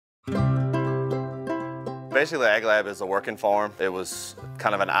Basically, Ag Lab is a working farm. It was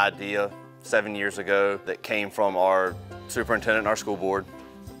kind of an idea 7 years ago that came from our superintendent and our school board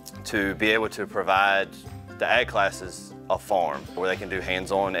to be able to provide the ag classes a farm where they can do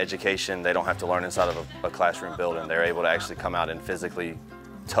hands-on education. They don't have to learn inside of a classroom building. They're able to actually come out and physically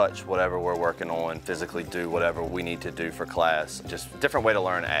touch whatever we're working on, physically do whatever we need to do for class. Just a different way to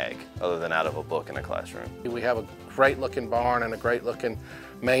learn ag other than out of a book in a classroom. We have a great looking barn and a great looking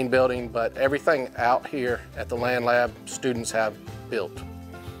main building, but everything out here at the Land Lab, students have built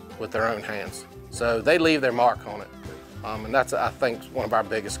with their own hands. So they leave their mark on it. And that's, I think, one of our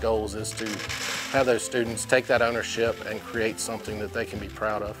biggest goals is to have those students take that ownership and create something that they can be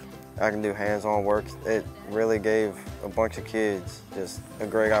proud of. I can do hands-on work. It really gave a bunch of kids just a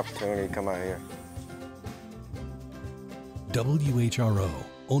great opportunity to come out here. WHRO,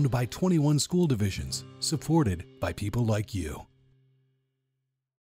 owned by 21 school divisions, supported by people like you.